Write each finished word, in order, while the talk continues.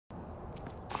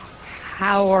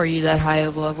How are you that high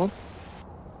of level?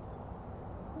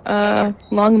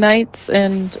 Long nights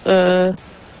and,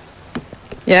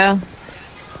 yeah.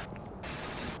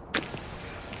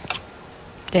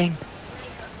 Dang.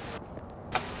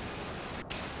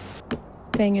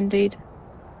 Dang indeed.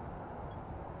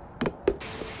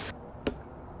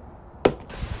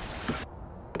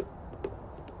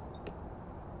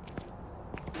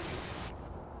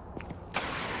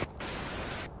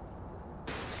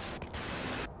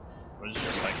 What does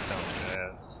your mic sound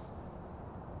as?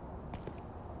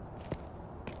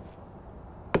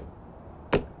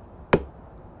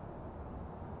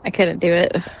 I couldn't do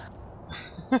it.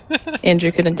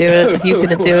 Andrew couldn't do it. You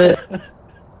couldn't do it.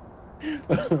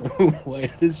 Why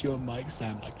does your mic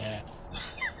sound like ass?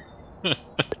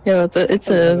 Yeah, it's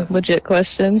a legit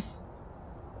question.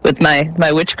 With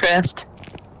my witchcraft.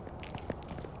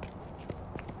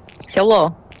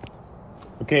 Hello.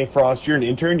 Okay, Frost, you're an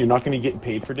intern. You're not going to get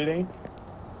paid for today.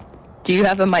 Do you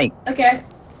have a mic? Okay.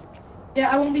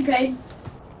 Yeah, I won't be paid.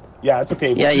 Yeah, it's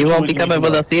okay. Yeah, you won't be coming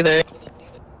with us either.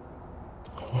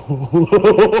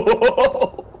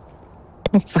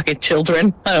 Fucking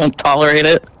children. I don't tolerate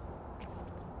it.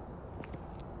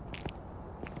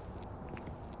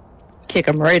 Kick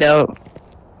them right out.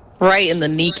 Right in the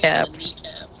kneecaps.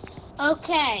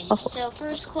 Okay, so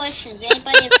first question, is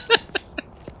anybody...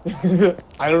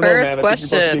 I don't know, man. I think you're supposed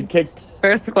to get kicked.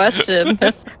 First question.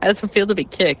 How does it feel to be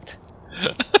kicked?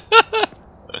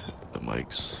 The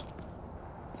mics.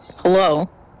 Hello.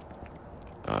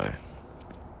 Hi.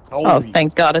 Oh,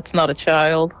 thank God it's not a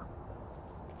child.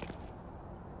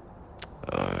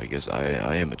 I guess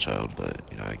I am a child, but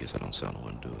you know, I guess I don't sound the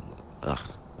one doing the. Ugh,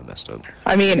 I messed up.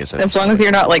 I mean, as long as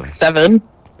you're not like 7.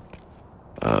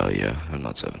 Yeah, I'm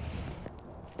not 7.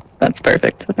 That's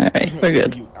perfect. Alright, we're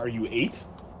good. Are you 8?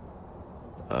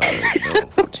 No,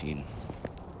 14.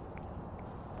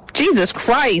 Jesus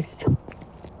Christ!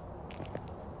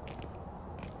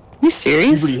 You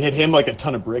serious? Puberty hit him like a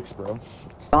ton of bricks, bro.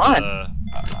 God.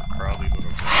 Probably little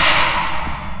bit.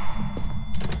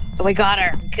 Oh, we got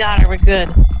her. Got her. We're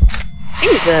good.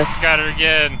 Jesus. Got her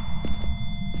again.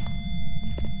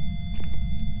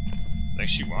 Like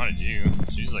she wanted you.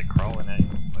 She's like crawling at you.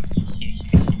 Like,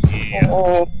 yeah.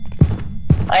 Oh,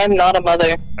 I am not a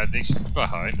mother. I think she's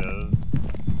behind us.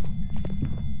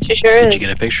 She sure is. Did you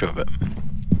get a picture of it?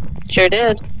 Sure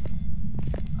did.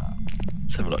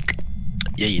 Let's have a look.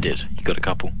 Yeah, you did. You got a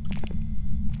couple.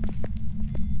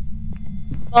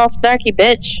 Small snarky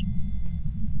bitch.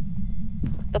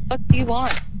 The fuck do you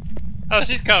want? Oh,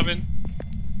 she's coming.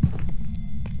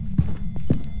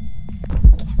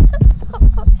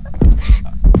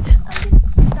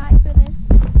 Die for this.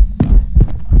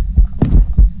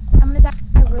 I'm gonna die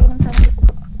right in front of you.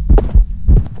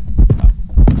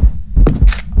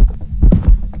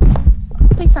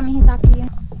 Please tell me he's after you.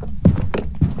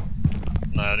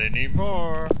 Not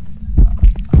anymore.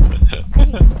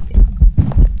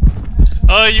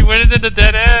 Oh, you went into the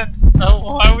dead end.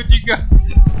 Oh, why would you go?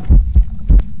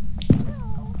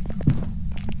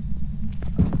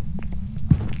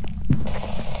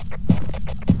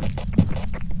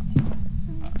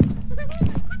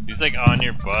 He's like on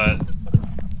your butt.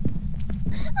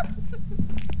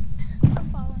 I'm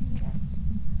following you guys.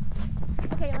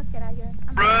 Okay, let's get out of here.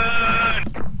 Run!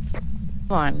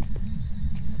 Come on.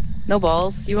 No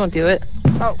balls. You won't do it.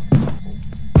 Oh.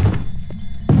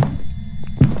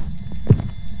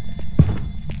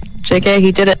 JK,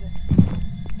 he did it.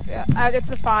 Yeah, it's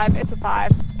a 5. It's a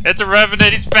 5. It's a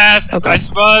revenant. He's fast. Okay. I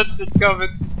smudged. It's coming.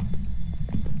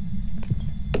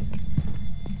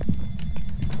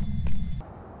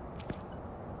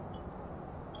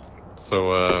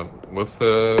 So, what's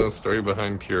the story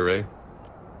behind Puree?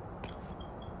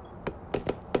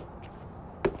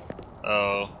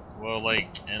 Oh, well, like,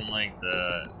 in, like,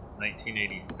 the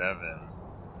 1987,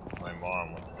 my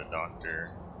mom went to the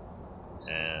doctor,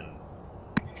 and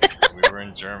we were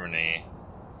in Germany,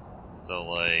 so,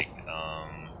 like,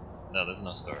 no, there's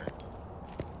no story.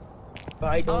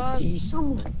 I don't see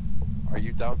someone. Are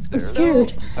you downstairs? I'm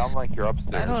scared. You sound like you're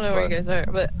upstairs. I don't know where you guys are,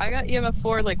 but I got EMF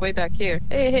 4 like way back here.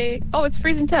 Hey, hey. Oh, it's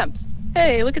freezing temps.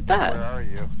 Hey, look at that. Where are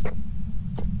you?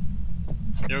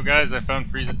 Yo, guys, I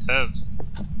found freezing temps.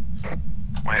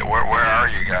 Wait, where are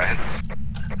you guys?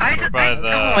 We're by the...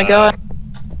 Oh my god.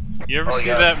 You ever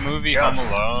see that movie Home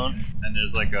Alone? And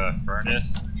there's like a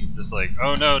furnace? He's just like,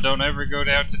 oh no, don't ever go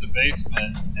down to the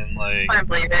basement. And like... I'm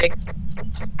leaving.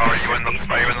 Oh, are you in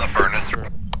the furnace room?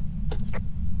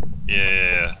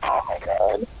 Yeah. Oh my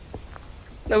god.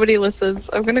 Nobody listens.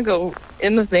 I'm gonna go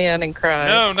in the van and cry.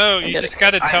 No, you just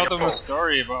gotta tell them a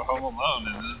story about Home Alone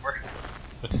and then we're...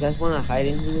 You guys wanna hide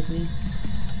in here with me?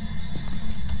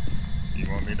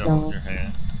 me to hold your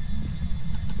hand?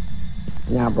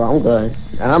 Nah, bro, I'm good.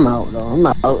 I'm out, though. I'm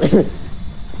out. Don't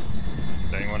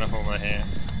you want to hold my hand?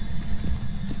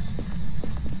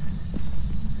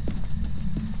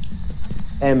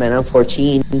 Hey, man, I'm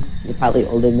 14. You're probably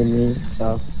older than me,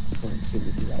 so I can't see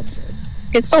me do that shit.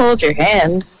 You can still hold your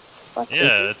hand.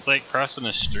 Yeah, it's like crossing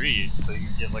a street, so you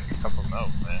get like a cup of milk,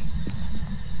 man.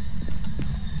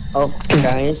 Oh,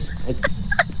 guys.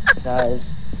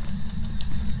 Guys.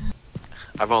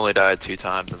 I've only died 2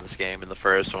 times in this game, and the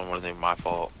first one wasn't even my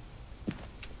fault.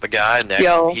 The guy next,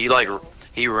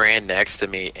 he ran next to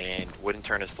me and wouldn't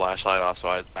turn his flashlight off,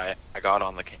 so I got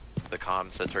on the comm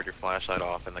and said, turn your flashlight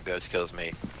off, and the ghost kills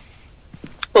me.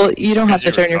 Well, you don't have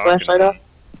to turn your flashlight off.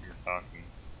 You're talking.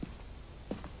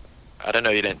 I didn't know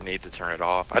you didn't need to turn it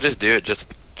off. I just do it just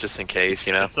in case,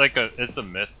 you know? It's a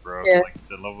myth, bro. Yeah. Like,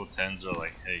 the level 10s are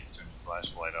like, hey, turn your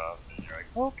flashlight off, and you're like,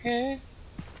 okay.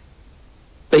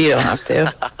 But you don't have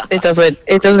to. It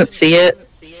doesn't see it.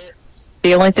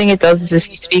 The only thing it does is if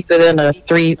you speak within a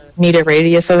 3-meter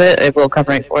radius of it, it will come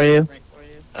right for you.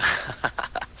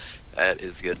 That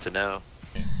is good to know.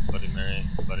 Bloody Mary,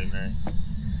 Bloody Mary.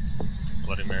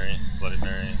 Bloody Mary, Bloody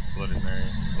Mary, Bloody Mary,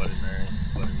 Bloody Mary,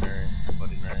 Bloody Mary,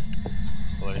 Bloody Mary,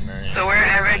 Bloody Mary. So we're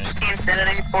average team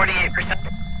sanity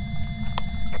 48%.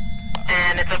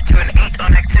 And it's up to an 8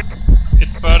 on activity.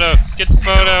 Get the photo! Get the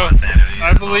photo!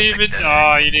 I believe it!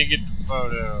 Oh, you didn't get the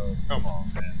photo. Come on,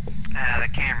 man. The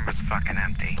camera's fucking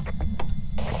empty.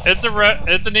 It's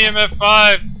an EMF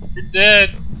 5! You're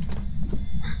dead!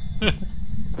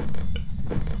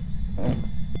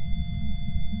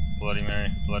 Bloody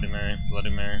Mary, Bloody Mary, Bloody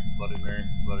Mary, Bloody Mary,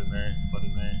 Bloody Mary,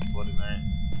 Bloody Mary, Bloody Mary.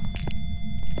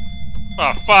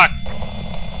 Oh, fuck!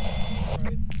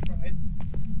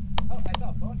 Oh, I saw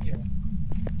a phone here.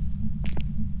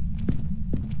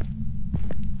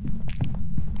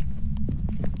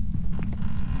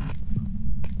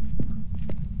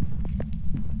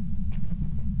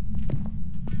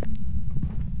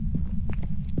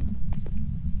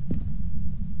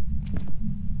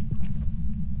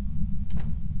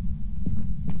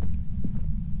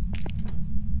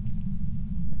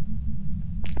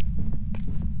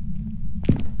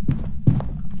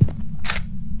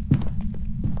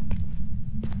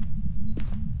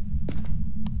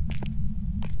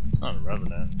 Not a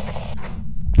revenant.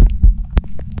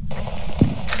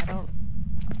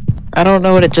 I don't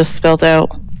know what it just spelled out.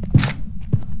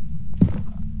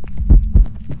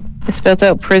 It spelled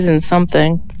out prison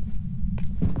something.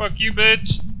 Fuck you,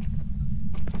 bitch!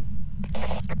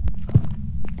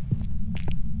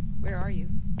 Where are you?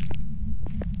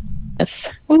 Yes.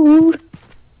 Woo!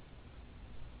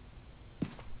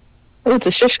 Oh, it's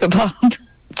a shish kebab.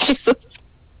 Jesus.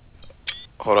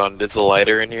 Hold on, there's a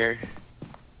lighter in here.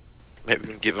 Maybe we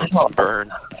can give him some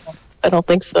burn. I don't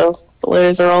think so. The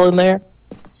layers are all in there.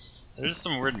 There's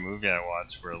some weird movie I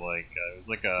watched where like it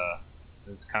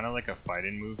was kind of like a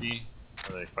fighting movie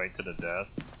where they fight to the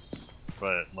death,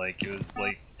 but like it was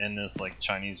like in this like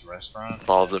Chinese restaurant.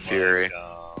 Balls of Fury.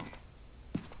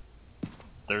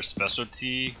 Their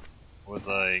specialty was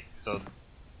like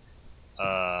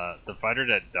the fighter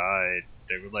that died,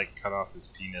 they would like cut off his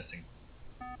penis and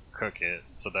cook it,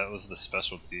 so that was the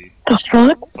specialty. The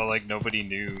fuck? But like nobody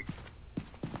knew.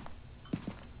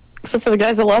 Except for the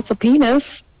guys that lost the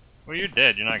penis. Well, you're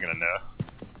dead. You're not gonna know.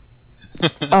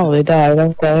 Oh, they died.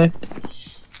 Okay.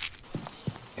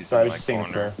 Sorry, I was just saying a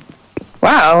prayer.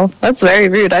 Wow, that's very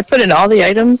rude. I put in all the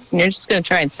items, and you're just gonna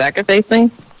try and sacrifice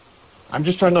me? I'm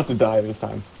just trying not to die this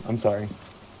time. I'm sorry.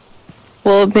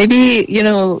 Well, maybe,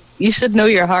 you should know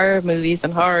your horror movies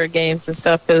and horror games and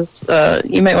stuff, because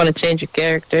you might want to change your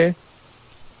character.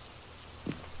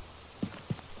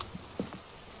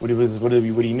 What do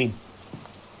you mean?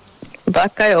 The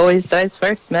black guy always dies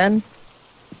first, man.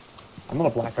 I'm not a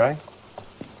black guy.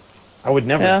 I would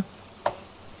never. Yeah.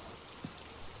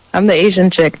 I'm the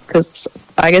Asian chick, because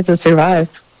I get to survive.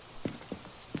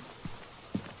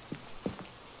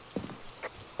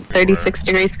 36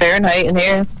 degrees Fahrenheit in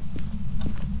here.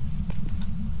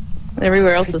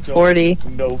 Everywhere else is 40.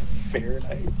 No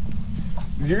Fahrenheit.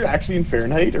 Is you actually in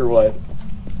Fahrenheit or what?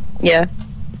 Yeah.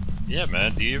 Yeah,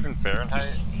 man. Do you even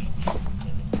Fahrenheit?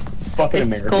 Fucking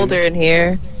It's Americans. colder in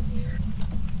here.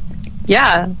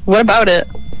 Yeah. What about it?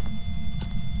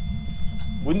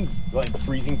 Wouldn't like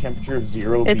freezing temperature of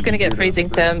 0? It's gonna get freezing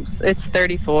temps. It's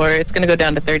 34. It's gonna go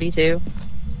down to 32.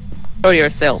 Show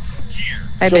yourself.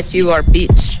 I bet you are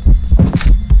beach.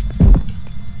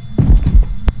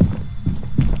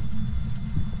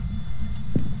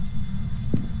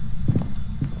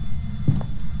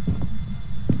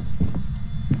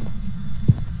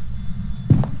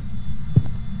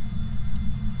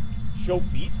 Show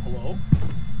feet? Hello?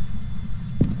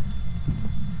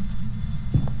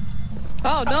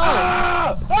 Oh no!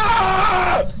 Ah!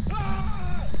 Ah!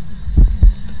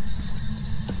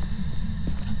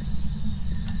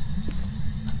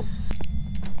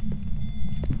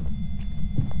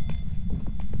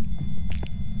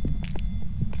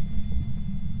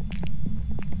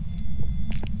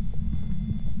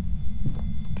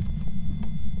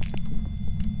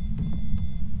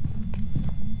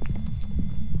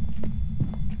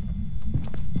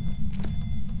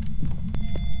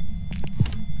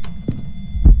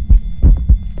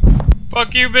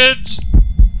 Fuck you, bitch!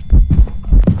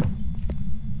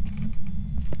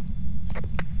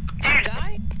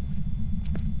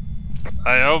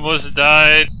 I almost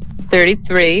died.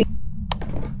 33.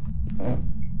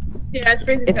 Yeah, it's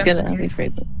crazy. It's gonna be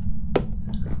crazy.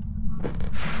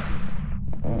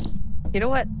 You know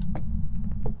what?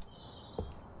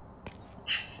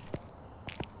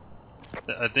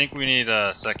 I think we need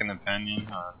a second opinion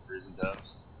on freezing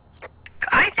temps.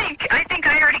 I think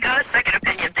I already got a second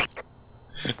opinion.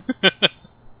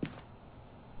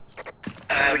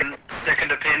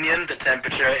 Second opinion, the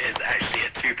temperature is actually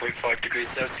at 2.5 degrees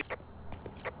Celsius.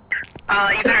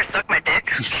 You better suck my dick.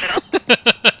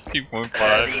 2.5.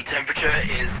 The temperature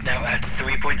is now at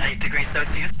 3.8 degrees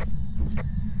Celsius.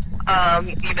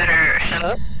 You better shut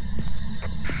up.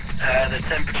 The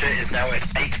temperature is now at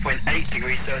 8.8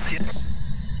 degrees Celsius.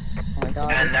 Oh my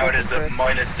god. And now it is at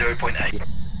minus 0.8.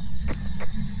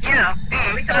 Yeah,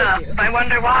 I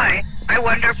wonder why. I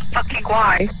wonder fucking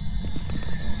why.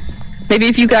 Maybe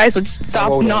if you guys would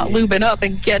stop old not are you? lubing up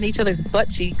and getting each other's butt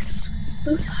cheeks.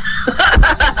 You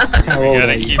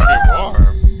gotta keep it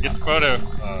warm. Get the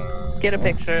photo. Get a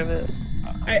picture of it.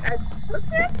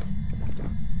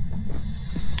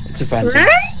 It's a phantom.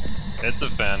 Right? It's a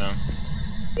phantom.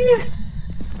 Yeah.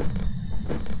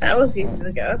 That was easy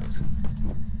to get.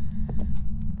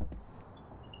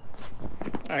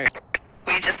 Alright.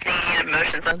 We just need a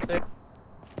motion sensor.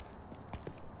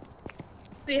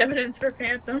 The evidence for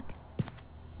Phantom.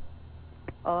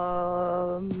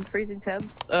 Freezing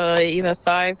temps, EMF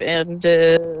 5 and,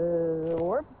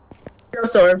 orb?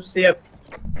 Ghost orbs, yep.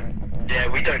 Yeah,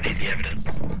 we don't need the evidence.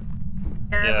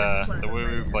 Yeah, the way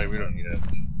we play, we don't need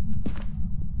evidence.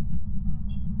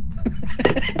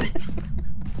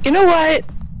 You know what?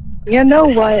 You know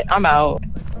what? I'm out.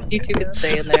 You two can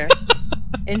stay in there.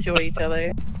 Enjoy each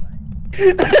other.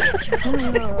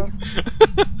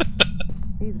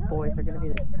 These boys are gonna be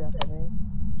the death of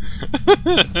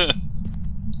me.